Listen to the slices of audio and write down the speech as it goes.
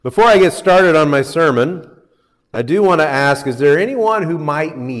Before I get started on my sermon, I do want to ask, is there anyone who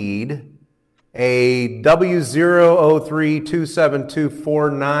might need a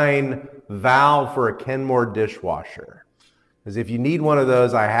W003-27249 valve for a Kenmore dishwasher? Because if you need one of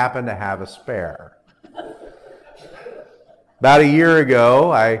those, I happen to have a spare. About a year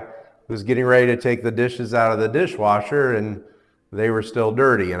ago, I was getting ready to take the dishes out of the dishwasher and they were still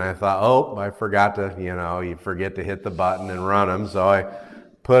dirty. And I thought, oh, I forgot to, you forget to hit the button and run them. So I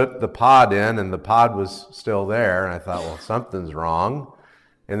put the pod in and the pod was still there. And I thought, well, something's wrong.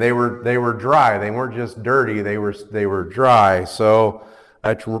 And they were dry. They weren't just dirty. They were dry. So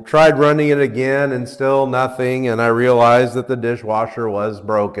I tried running it again and still nothing. And I realized that the dishwasher was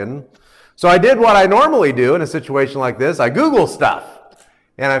broken. So I did what I normally do in a situation like this. I Google stuff.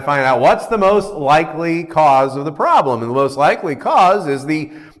 And I find out what's the most likely cause of the problem. And the most likely cause is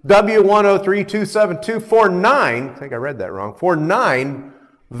the W103-27249, I think I read that wrong, 49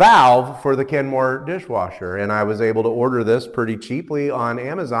 valve for the Kenmore dishwasher. And I was able to order this pretty cheaply on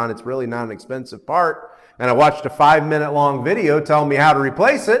Amazon. It's really not an expensive part. And I watched a 5-minute long video telling me how to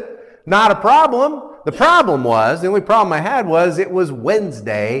replace it. Not a problem. The only problem I had was it was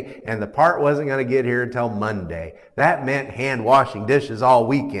Wednesday and the part wasn't going to get here until Monday. That meant hand washing dishes all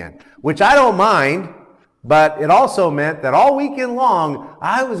weekend, which I don't mind, but it also meant that all weekend long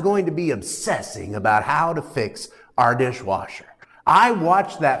I was going to be obsessing about how to fix our dishwasher. I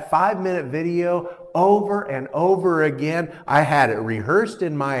watched that 5-minute video over and over again. I had it rehearsed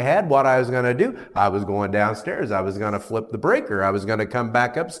in my head what I was going to do. I was going downstairs. I was going to flip the breaker. I was going to come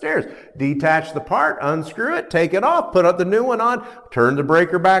back upstairs, detach the part, unscrew it, take it off, put the new one on, turn the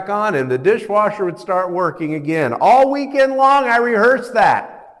breaker back on, and the dishwasher would start working again. All weekend long, I rehearsed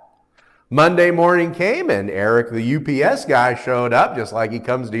that. Monday morning came and Eric, the UPS guy, showed up just like he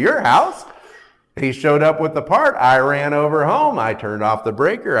comes to your house. He showed up with the part. I ran over home. I turned off the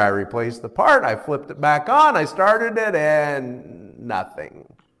breaker. I replaced the part. I flipped it back on. I started it and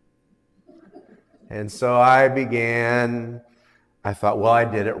nothing. And so I thought, well, I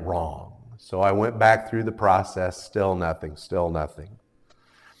did it wrong. So I went back through the process. Still nothing.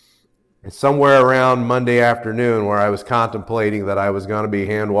 And somewhere around Monday afternoon where I was contemplating that I was going to be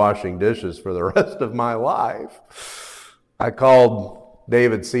hand washing dishes for the rest of my life, I called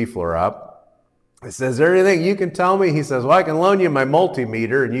David Seifler up. He says, is there anything you can tell me? He says, well, I can loan you my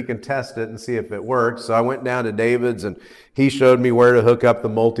multimeter and you can test it and see if it works. So I went down to David's and he showed me where to hook up the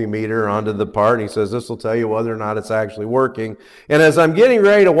multimeter onto the part. And he says, this will tell you whether or not it's actually working. And as I'm getting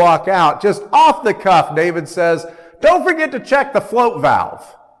ready to walk out, just off the cuff, David says, don't forget to check the float valve.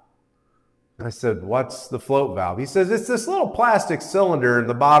 I said, what's the float valve? He says, it's this little plastic cylinder in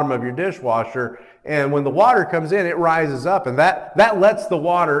the bottom of your dishwasher. And when the water comes in, it rises up and that lets the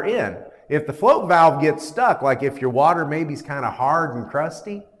water in. If the float valve gets stuck, like if your water maybe is kind of hard and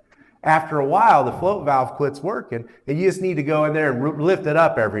crusty, after a while the float valve quits working and you just need to go in there and lift it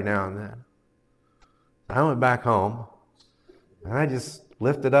up every now and then. I went back home and I just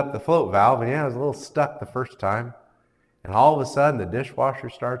lifted up the float valve and it was a little stuck the first time. And all of a sudden the dishwasher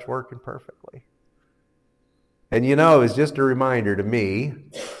starts working perfectly. And it's just a reminder to me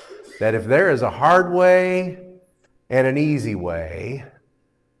that if there is a hard way and an easy way,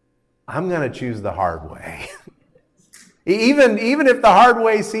 I'm going to choose the hard way. Even if the hard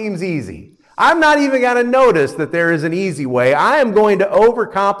way seems easy. I'm not even going to notice that there is an easy way. I am going to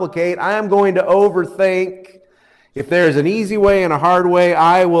overcomplicate. I am going to overthink. If there is an easy way and a hard way,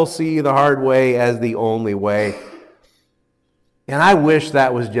 I will see the hard way as the only way. And I wish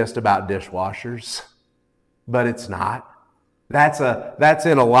that was just about dishwashers, but it's not. That's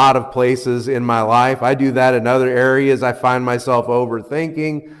in a lot of places in my life. I do that in other areas. I find myself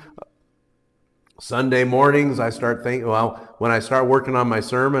overthinking. Sunday mornings, I start thinking, when I start working on my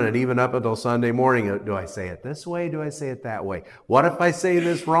sermon and even up until Sunday morning, do I say it this way? Do I say it that way? What if I say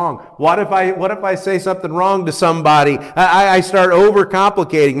this wrong? What if I say something wrong to somebody? I start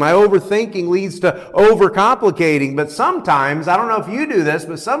overcomplicating. My overthinking leads to overcomplicating. But sometimes, I don't know if you do this,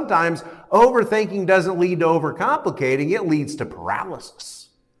 but sometimes overthinking doesn't lead to overcomplicating. It leads to paralysis.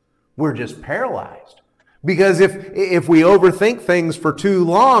 We're just paralyzed. Because if we overthink things for too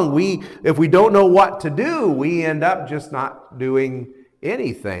long, if we don't know what to do, we end up just not doing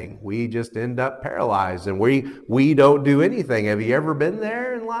anything. We just end up paralyzed and we don't do anything. Have you ever been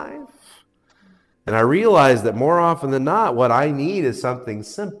there in life? And I realize that more often than not, what I need is something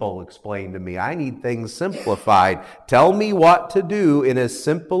simple explained to me. I need things simplified. Tell me what to do in as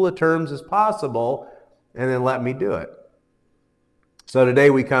simple a terms as possible, and then let me do it. So today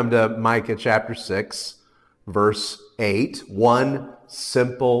we come to Micah chapter 6. verse 8. One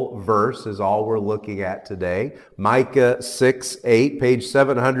simple verse is all we're looking at today. Micah 6:8, page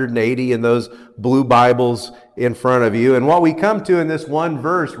 780 in those blue Bibles in front of you. And what we come to in this one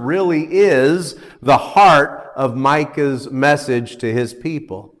verse really is the heart of Micah's message to his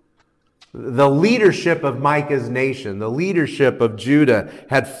people. The leadership of Micah's nation, the leadership of Judah,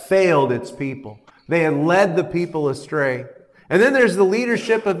 had failed its people. They had led the people astray. And then there's the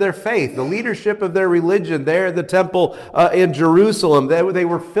leadership of their faith, the leadership of their religion there at the temple in Jerusalem. They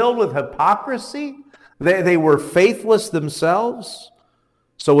were filled with hypocrisy. They were faithless themselves.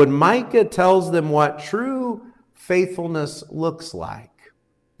 So when Micah tells them what true faithfulness looks like,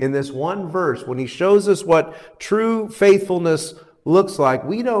 in this one verse, when he shows us what true faithfulness looks like,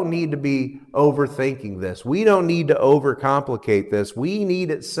 we don't need to be overthinking this. We don't need to overcomplicate this. We need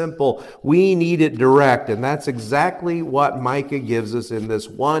it simple. We need it direct. And that's exactly what Micah gives us in this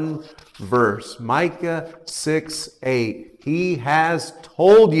one verse. Micah 6:8. He has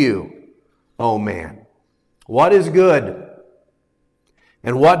told you, O man, what is good,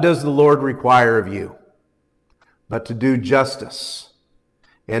 and what does the Lord require of you, but to do justice,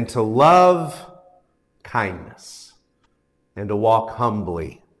 and to love kindness, and to walk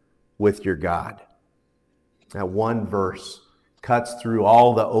humbly with your God. That one verse cuts through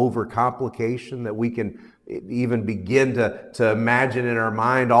all the overcomplication that we can even begin to imagine in our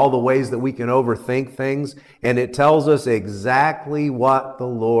mind, all the ways that we can overthink things. And it tells us exactly what the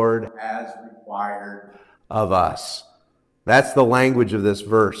Lord has required of us. That's the language of this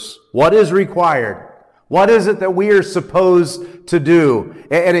verse. What is required? What is it that we are supposed to do?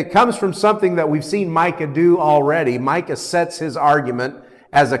 And it comes from something that we've seen Micah do already. Micah sets his argument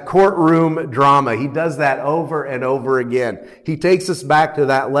as a courtroom drama. He does that over and over again. He takes us back to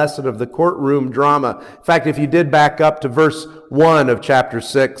that lesson of the courtroom drama. In fact, if you did back up to verse 1 of chapter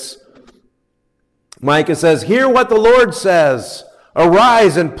 6, Micah says, "Hear what the Lord says.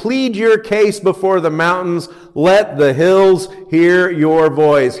 Arise and plead your case before the mountains. Let the hills hear your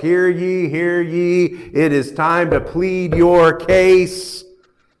voice. Hear ye, hear ye. It is time to plead your case."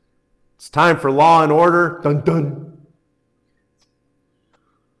 It's time for law and order. Dun, dun.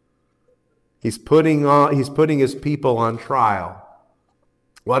 He's putting his people on trial.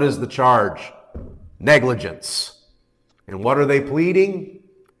 What is the charge? Negligence. And what are they pleading?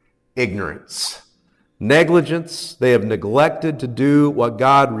 Ignorance. Negligence. They have neglected to do what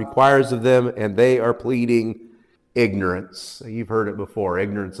God requires of them, and they are pleading ignorance. You've heard it before.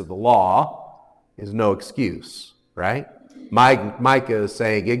 Ignorance of the law is no excuse, right? Micah is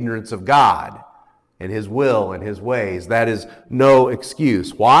saying ignorance of God and His will and His ways. That is no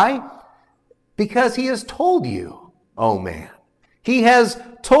excuse. Why? Because He has told you, oh man. He has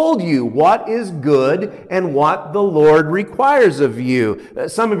told you what is good and what the Lord requires of you.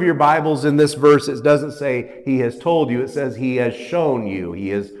 Some of your Bibles in this verse, it doesn't say He has told you. It says He has shown you. He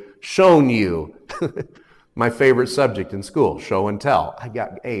has shown you. My favorite subject in school, show and tell. I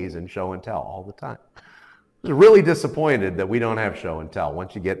got A's in show and tell all the time. I was really disappointed that we don't have show and tell.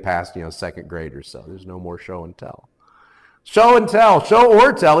 Once you get past, second grade or so, there's no more show and tell. Show and tell, show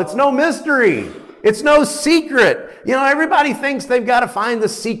or tell. It's no mystery. It's no secret. Everybody thinks they've got to find the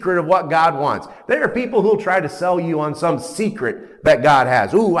secret of what God wants. There are people who'll try to sell you on some secret that God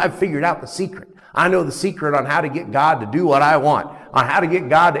has. Ooh, I've figured out the secret. I know the secret on how to get God to do what I want, on how to get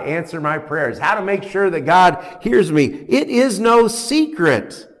God to answer my prayers, how to make sure that God hears me. It is no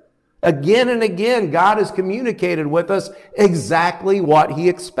secret. Again and again, God has communicated with us exactly what He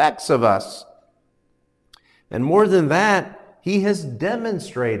expects of us. And more than that, He has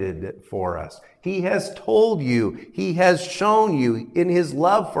demonstrated it for us. He has told you. He has shown you. In His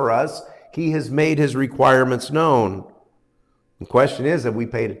love for us, He has made His requirements known. The question is, have we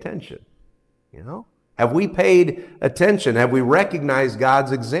paid attention? Have we paid attention? Have we recognized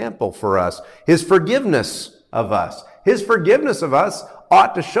God's example for us? His forgiveness of us. His forgiveness of us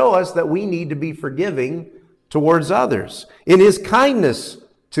ought to show us that we need to be forgiving towards others. In His kindness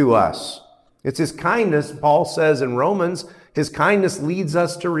to us. It's His kindness, Paul says in Romans, His kindness leads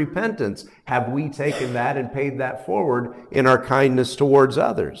us to repentance. Have we taken that and paid that forward in our kindness towards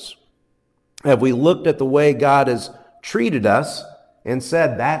others? Have we looked at the way God has treated us and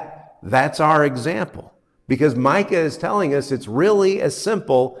said that's our example? Because Micah is telling us it's really as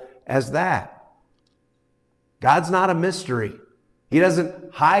simple as that. God's not a mystery. He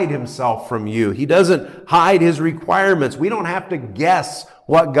doesn't hide Himself from you. He doesn't hide His requirements. We don't have to guess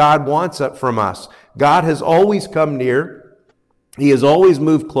what God wants from us. God has always come near. He has always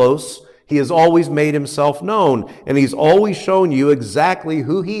moved close. He has always made Himself known. And He's always shown you exactly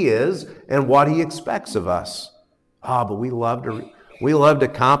who He is and what He expects of us. But we love to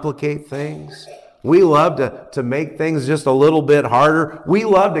complicate things. We love to make things just a little bit harder. We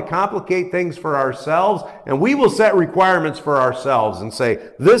love to complicate things for ourselves, and we will set requirements for ourselves and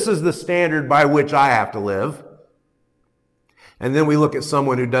say, this is the standard by which I have to live. And then we look at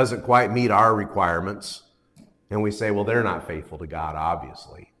someone who doesn't quite meet our requirements, and we say, well, they're not faithful to God,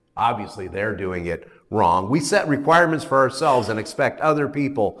 obviously. Obviously, they're doing it wrong. We set requirements for ourselves and expect other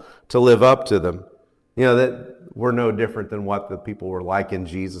people to live up to them. You know, that we're no different than what the people were like in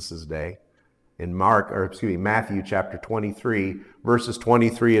Jesus' day. In Matthew chapter 23, verses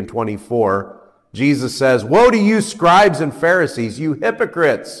 23 and 24, Jesus says, "Woe to you, scribes and Pharisees, you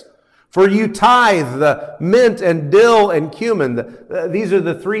hypocrites! For you tithe the mint and dill and cumin." These are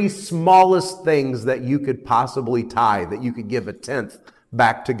the three smallest things that you could possibly tithe, that you could give a tenth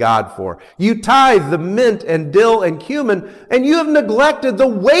back to God for. You tithe the mint and dill and cumin, and you have neglected the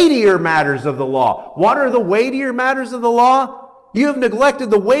weightier matters of the law. What are the weightier matters of the law? You have neglected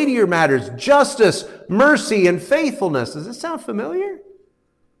the weightier matters: justice, mercy, and faithfulness. Does this sound familiar?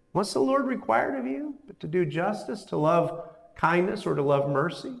 What's the Lord required of you? But to do justice, to love kindness, or to love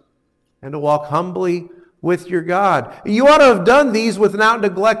mercy, and to walk humbly with your God. You ought to have done these without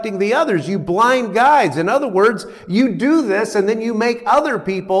neglecting the others, you blind guides. In other words, you do this and then you make other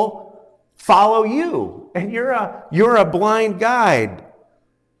people follow you. And you're a blind guide.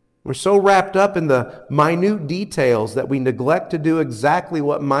 We're so wrapped up in the minute details that we neglect to do exactly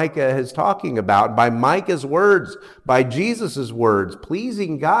what Micah is talking about. By Micah's words, by Jesus' words,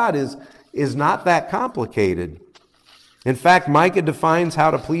 pleasing God is not that complicated. In fact, Micah defines how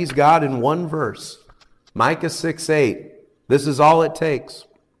to please God in one verse. Micah 6:8. This is all it takes.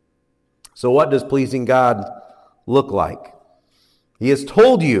 So what does pleasing God look like? He has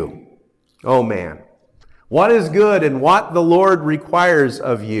told you, oh man, what is good and what the Lord requires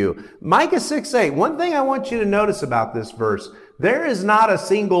of you. Micah 6:8. One thing I want you to notice about this verse, there is not a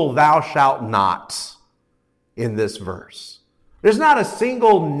single thou shalt not in this verse. There's not a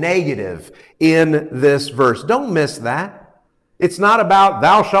single negative in this verse. Don't miss that. It's not about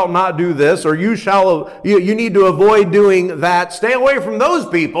thou shalt not do this, or you need to avoid doing that. Stay away from those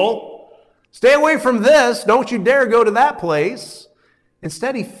people. Stay away from this. Don't you dare go to that place.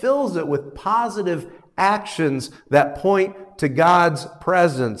 Instead, he fills it with positive actions that point to God's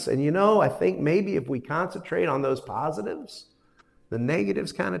presence. And you know, I think maybe if we concentrate on those positives, the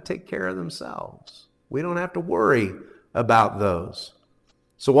negatives kind of take care of themselves. We don't have to worry about those.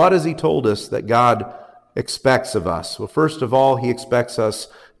 So what has he told us that God expects of us? Well, first of all, he expects us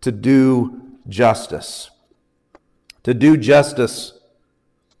to do justice. To do justice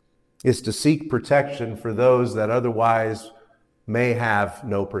is to seek protection for those that otherwise may have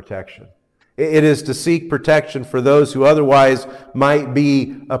no protection. It is to seek protection for those who otherwise might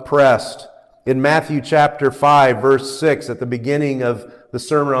be oppressed. In Matthew chapter 5, verse 6, at the beginning of the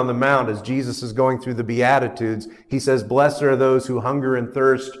Sermon on the Mount, as Jesus is going through the Beatitudes, he says, "Blessed are those who hunger and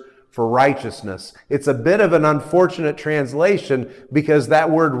thirst for righteousness." It's a bit of an unfortunate translation because that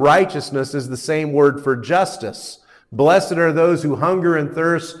word righteousness is the same word for justice. Blessed are those who hunger and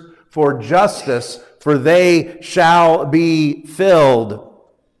thirst for justice, for they shall be filled.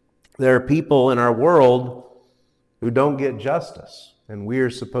 There are people in our world who don't get justice, and we are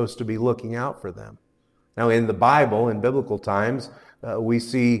supposed to be looking out for them. Now, in the Bible, in biblical times, we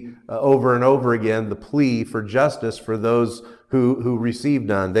see over and over again the plea for justice for those who receive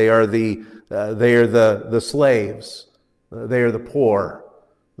none. They are the slaves. They are the poor.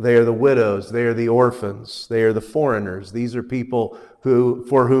 They are the widows. They are the orphans. They are the foreigners. These are people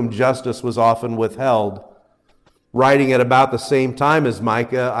for whom justice was often withheld. Writing at about the same time as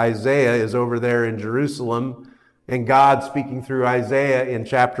Micah, Isaiah is over there in Jerusalem, and God, speaking through Isaiah in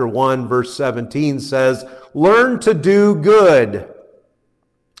chapter 1, verse 17, says, "Learn to do good,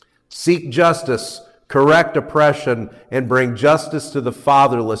 seek justice, correct oppression, and bring justice to the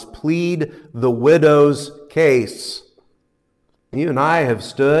fatherless. Plead the widow's case." You and I have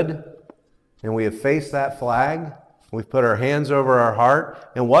stood and we have faced that flag. We've put our hands over our heart.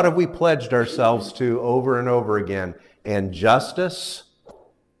 And what have we pledged ourselves to over and over again? And justice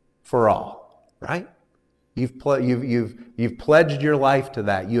for all, right? You've pledged your life to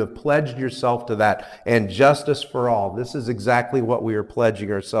that. You have pledged yourself to that. And justice for all. This is exactly what we are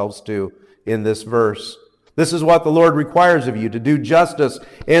pledging ourselves to in this verse. This is what the Lord requires of you, to do justice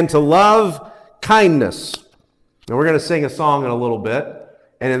and to love kindness. And we're going to sing a song in a little bit.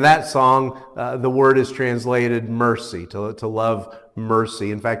 And in that song, the word is translated mercy, to love mercy.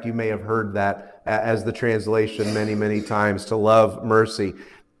 In fact, you may have heard that as the translation many, many times, to love mercy.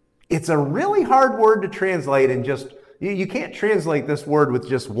 It's a really hard word to translate in just You can't translate this word with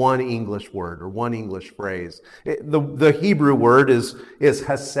just one English word or one English phrase. The Hebrew word is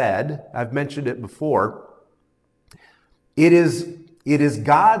hesed. I've mentioned it before. It is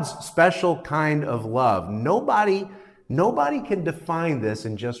God's special kind of love. Nobody can define this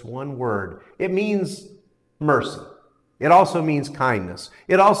in just one word. It means mercy. It also means kindness.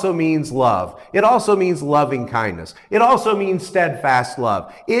 It also means love. It also means loving kindness. It also means steadfast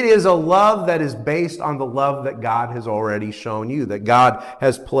love. It is a love that is based on the love that God has already shown you, that God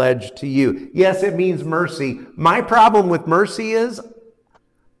has pledged to you. Yes, it means mercy. My problem with mercy is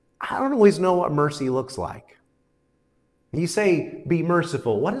I don't always know what mercy looks like. You say, be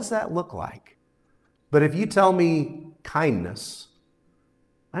merciful. What does that look like? But if you tell me kindness,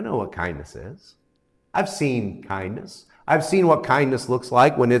 I know what kindness is. I've seen kindness. I've seen what kindness looks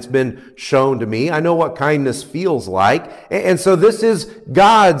like when it's been shown to me. I know what kindness feels like. And so this is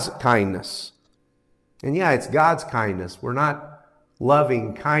God's kindness. And yeah, it's God's kindness. We're not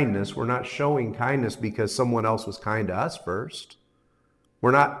loving kindness. We're not showing kindness because someone else was kind to us first.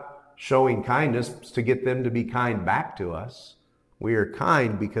 We're not showing kindness to get them to be kind back to us. We are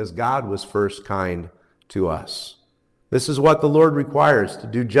kind because God was first kind to us. This is what the Lord requires, to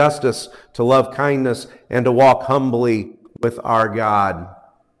do justice, to love kindness, and to walk humbly with our God.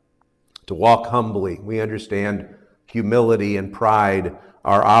 To walk humbly. We understand humility and pride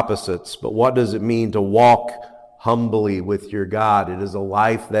are opposites, but what does it mean to walk humbly with your God? It is a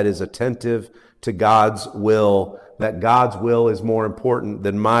life that is attentive to God's will, that God's will is more important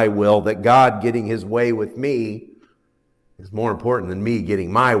than my will, that God getting his way with me is more important than me getting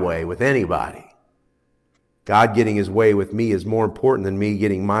my way with anybody. God getting his way with me is more important than me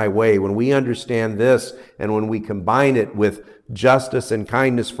getting my way. When we understand this and when we combine it with justice and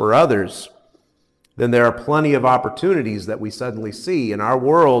kindness for others, then there are plenty of opportunities that we suddenly see in our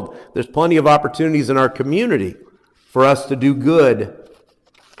world. There's plenty of opportunities in our community for us to do good,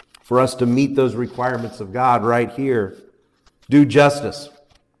 for us to meet those requirements of God right here. Do justice,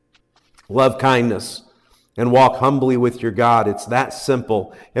 love kindness, and walk humbly with your God. It's that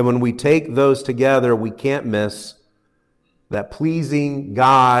simple. And when we take those together, we can't miss that pleasing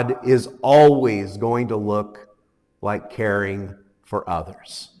God is always going to look like caring for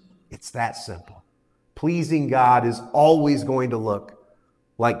others. It's that simple. Pleasing God is always going to look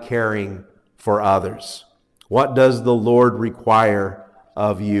like caring for others. What does the Lord require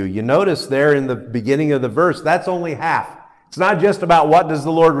of you? You notice there in the beginning of the verse, that's only half. It's not just about what does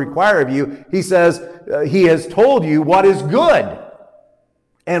the Lord require of you. He says he has told you what is good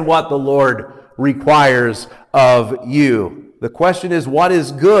and what the Lord requires of you. The question is, what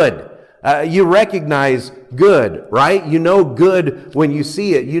is good? You recognize good, right? You know good when you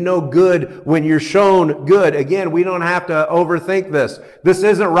see it. You know good when you're shown good. Again, we don't have to overthink this. This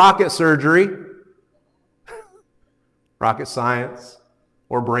isn't rocket surgery, rocket science,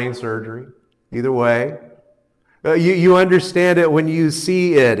 or brain surgery. Either way. You understand it when you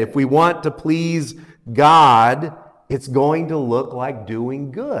see it. If we want to please God, it's going to look like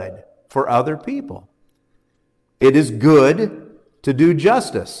doing good for other people. It is good to do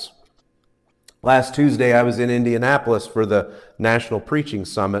justice. Last Tuesday, I was in Indianapolis for the National Preaching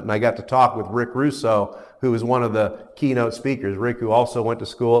Summit, and I got to talk with Rick Russo, who was one of the keynote speakers. Rick, who also went to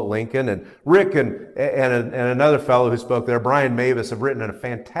school at Lincoln, and Rick and another fellow who spoke there, Brian Mavis, have written a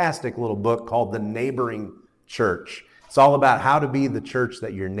fantastic little book called The Neighboring Church. It's all about how to be the church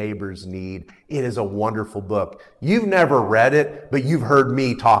that your neighbors need. It is a wonderful book. You've never read it, but you've heard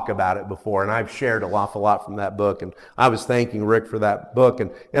me talk about it before, and I've shared an awful lot from that book, and I was thanking Rick for that book,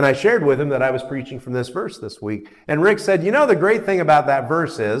 and I shared with him that I was preaching from this verse this week, and Rick said, you know, the great thing about that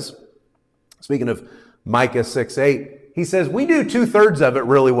verse is, speaking of Micah 6:8, he says, we do 2/3 of it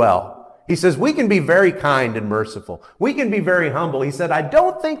really well. He says, we can be very kind and merciful. We can be very humble. He said, I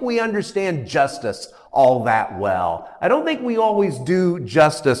don't think we understand justice all that well. I don't think we always do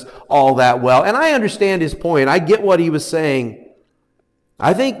justice all that well. And I understand his point. I get what he was saying.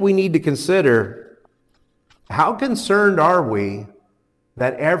 I think we need to consider, how concerned are we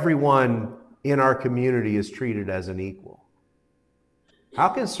that everyone in our community is treated as an equal? How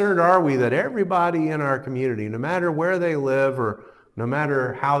concerned are we that everybody in our community, no matter where they live or no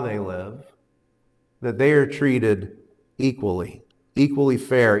matter how they live, that they are treated equally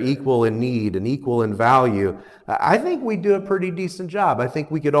fair, equal in need, and equal in value? I think we do a pretty decent job. I think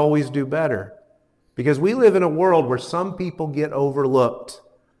we could always do better, because we live in a world where some people get overlooked,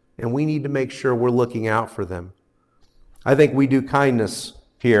 and we need to make sure we're looking out for them. I think we do kindness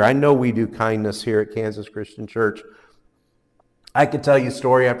here. I know we do kindness here at Kansas Christian Church. I could tell you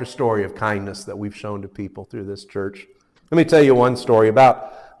story after story of kindness that we've shown to people through this church. Let me tell you one story.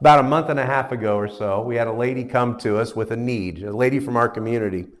 About About a month and a half ago or so, we had a lady come to us with a need, a lady from our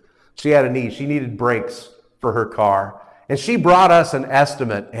community. She had a need. She needed brakes for her car. And she brought us an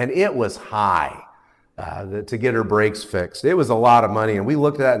estimate, and it was high to get her brakes fixed. It was a lot of money. And we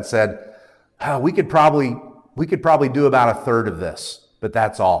looked at that and said, we could probably do about a third of this, but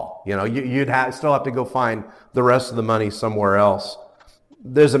that's all. You know, you'd still have to go find the rest of the money somewhere else.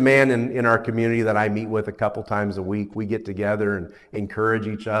 There's a man in our community that I meet with a couple times a week. We get together and encourage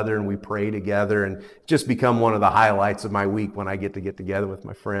each other, and we pray together, and just become one of the highlights of my week when I get together with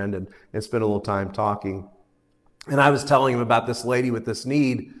my friend and spend a little time talking. And I was telling him about this lady with this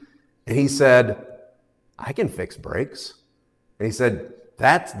need, and he said, I can fix brakes. And he said,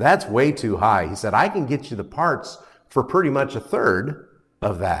 that's way too high. He said, I can get you the parts for pretty much a third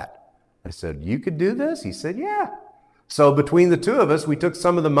of that. I said, you could do this? He said, yeah. So between the two of us, we took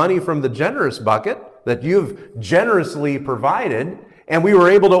some of the money from the generous bucket that you've generously provided, and we were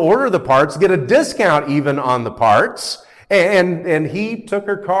able to order the parts, get a discount even on the parts. And he took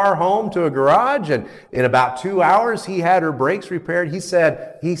her car home to a garage, and in about 2 hours, he had her brakes repaired. He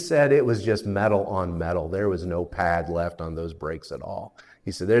said it was just metal on metal. There was no pad left on those brakes at all.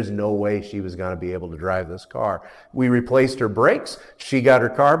 He said there's no way she was going to be able to drive this car. We replaced her brakes. She got her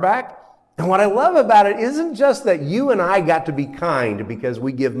car back. And what I love about it isn't just that you and I got to be kind because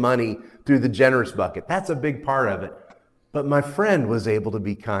we give money through the generous bucket. That's a big part of it. But my friend was able to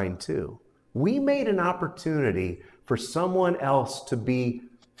be kind too. We made an opportunity for someone else to be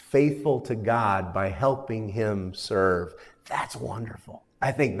faithful to God by helping him serve. That's wonderful.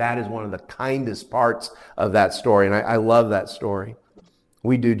 I think that is one of the kindest parts of that story, and I love that story.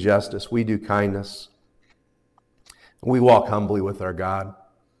 We do justice. We do kindness. We walk humbly with our God.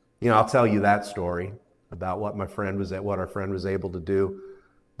 You know, I'll tell you that story about what our friend was able to do,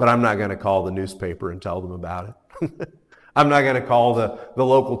 but I'm not going to call the newspaper and tell them about it. I'm not going to call the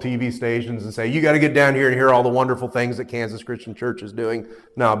local TV stations and say, you got to get down here and hear all the wonderful things that Kansas Christian Church is doing.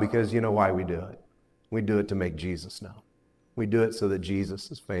 No, because you know why we do it. We do it to make Jesus known. We do it so that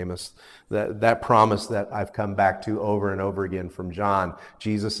Jesus is famous. That promise that I've come back to over and over again from John.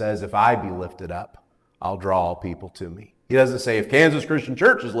 Jesus says, if I be lifted up, I'll draw all people to me. He doesn't say if Kansas Christian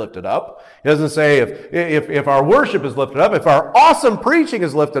Church is lifted up. He doesn't say if our worship is lifted up, if our awesome preaching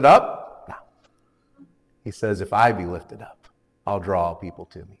is lifted up. No. He says, if I be lifted up, I'll draw all people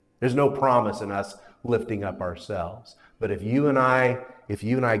to me. There's no promise in us lifting up ourselves. But if you and I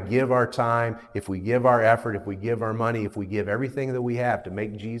give our time, if we give our effort, if we give our money, if we give everything that we have to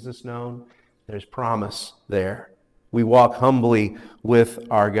make Jesus known, there's promise there. We walk humbly with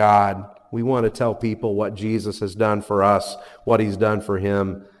our God. We want to tell people what Jesus has done for us, what he's done for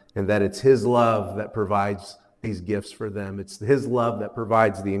him, and that it's his love that provides these gifts for them. It's his love that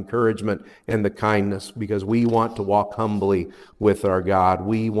provides the encouragement and the kindness, because we want to walk humbly with our God.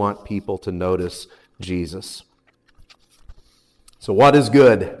 We want people to notice Jesus. So what is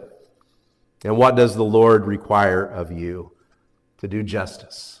good? And what does the Lord require of you? To do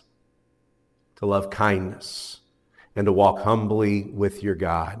justice, to love kindness, and to walk humbly with your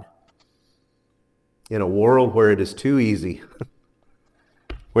God. In a world where it is too easy,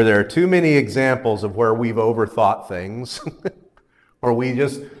 where there are too many examples of where we've overthought things, or we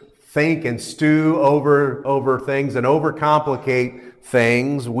just think and stew over things and overcomplicate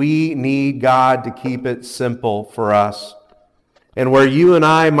things, we need God to keep it simple for us. And where you and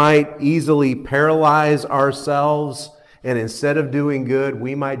I might easily paralyze ourselves, and instead of doing good,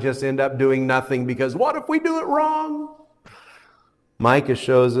 we might just end up doing nothing, because what if we do it wrong? Micah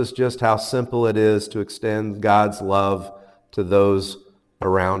shows us just how simple it is to extend God's love to those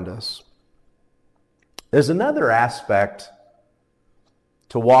around us. There's another aspect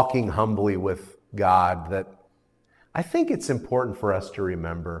to walking humbly with God that I think it's important for us to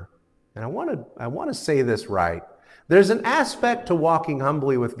remember. And I want to say this right. There's an aspect to walking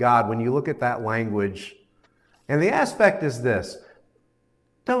humbly with God when you look at that language. And the aspect is this: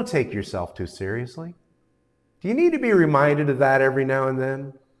 don't take yourself too seriously. Do you need to be reminded of that every now and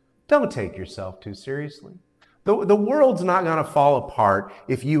then? Don't take yourself too seriously. The world's not going to fall apart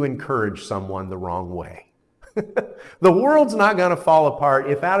if you encourage someone the wrong way. The world's not going to fall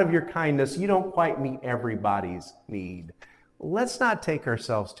apart if out of your kindness you don't quite meet everybody's need. Let's not take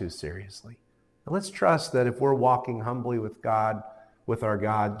ourselves too seriously. Let's trust that if we're walking humbly with God, with our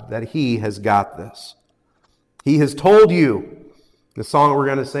God, that he has got this. He has told you. The song we're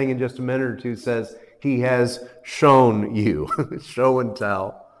going to sing in just a minute or two says, he has shown you. Show and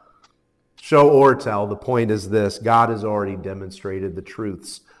tell. Show or tell. The point is this: God has already demonstrated the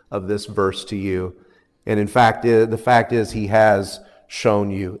truths of this verse to you. And in fact, the fact is he has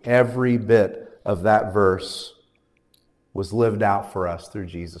shown you. Every bit of that verse was lived out for us through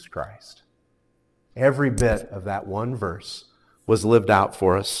Jesus Christ. Every bit of that one verse was lived out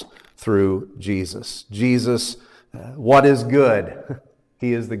for us through Jesus. Jesus, what is good?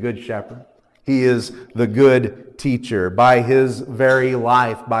 He is the good shepherd. He is the good teacher. By his very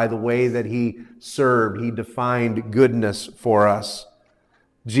life, by the way that he served, he defined goodness for us.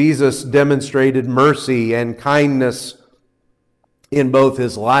 Jesus demonstrated mercy and kindness in both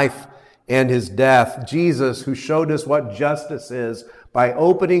his life and his death. Jesus, who showed us what justice is by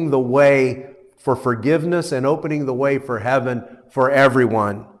opening the way for forgiveness and opening the way for heaven for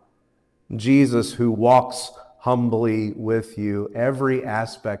everyone. Jesus, who walks humbly with you. Every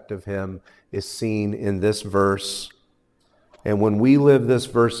aspect of him is seen in this verse. And when we live this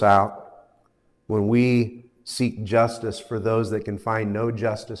verse out, when we seek justice for those that can find no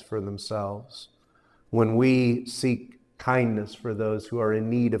justice for themselves, when we seek kindness for those who are in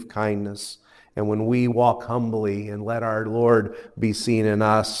need of kindness, and when we walk humbly and let our Lord be seen in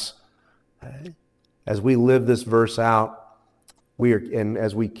us, as we live this verse out, and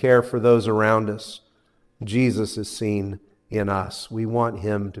as we care for those around us, Jesus is seen in us. We want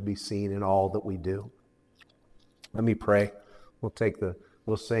him to be seen in all that we do. Let me pray. We'll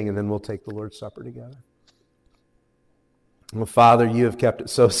sing, and then we'll take the Lord's Supper together. Well, Father, you have kept it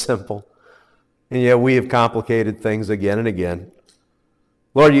so simple, and yet we have complicated things again and again.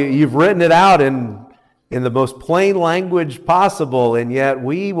 Lord, you've written it out in the most plain language possible, and yet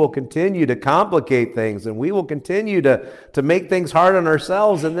we will continue to complicate things, and we will continue to make things hard on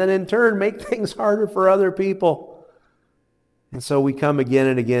ourselves, and then in turn make things harder for other people. And so we come again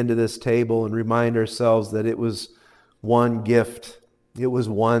and again to this table and remind ourselves that it was one gift, it was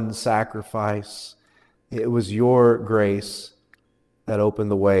one sacrifice, it was your grace that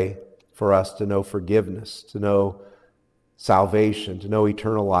opened the way for us to know forgiveness, to know salvation, to know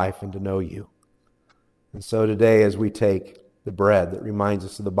eternal life, and to know you. And so today, as we take the bread that reminds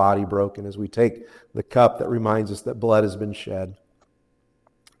us of the body broken, as we take the cup that reminds us that blood has been shed,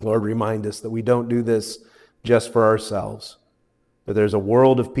 Lord, remind us that we don't do this just for ourselves, but there's a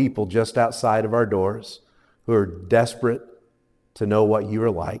world of people just outside of our doors who are desperate to know what you are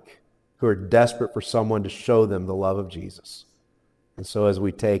like, who are desperate for someone to show them the love of Jesus. And so as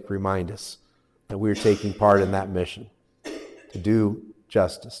we take, remind us that we are taking part in that mission, to do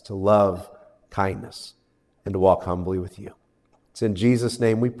justice, to love kindness, and to walk humbly with you. It's in Jesus'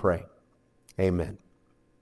 name we pray. Amen.